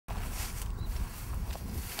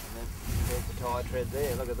tie tread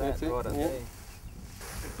there, look at that, right up there.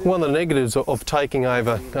 One of the negatives of taking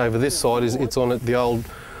over this side is it's on the old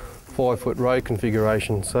 5-foot row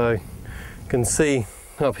configuration. So you can see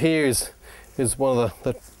up here is one of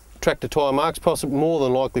the tractor tyre marks, possibly more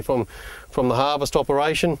than likely from the harvest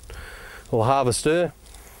operation or harvester,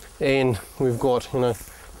 and we've got an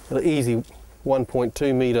easy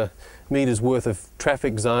 1.2 metres worth of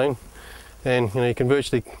traffic zone, and you can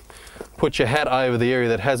virtually put your hat over the area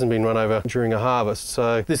that hasn't been run over during a harvest.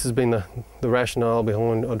 So this has been the rationale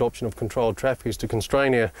behind adoption of controlled traffic, is to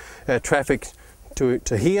constrain our traffic to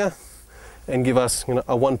here and give us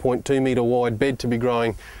a 1.2 metre wide bed to be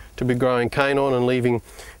growing cane on, and leaving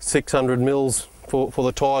 600 mils for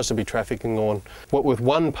the tyres to be trafficking on. What with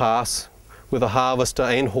one pass with a harvester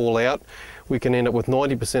and haul out, we can end up with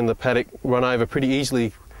 90% of the paddock run over pretty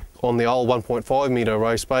easily on the old 1.5 metre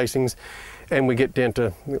row spacings, and we get down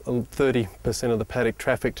to 30% of the paddock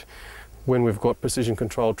trafficked when we've got precision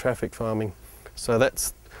controlled traffic farming. So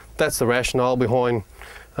that's the rationale behind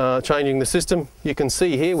changing the system. You can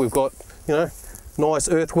see here we've got nice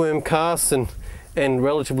earthworm casts and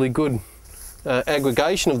relatively good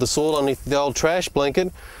aggregation of the soil underneath the old trash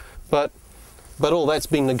blanket, but all that's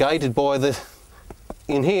been negated by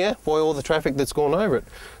all the traffic that's gone over it.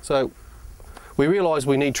 So we realise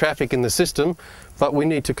we need traffic in the system, but we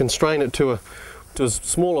need to constrain it to as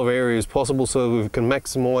small of area as possible so we can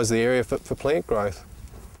maximise the area for plant growth.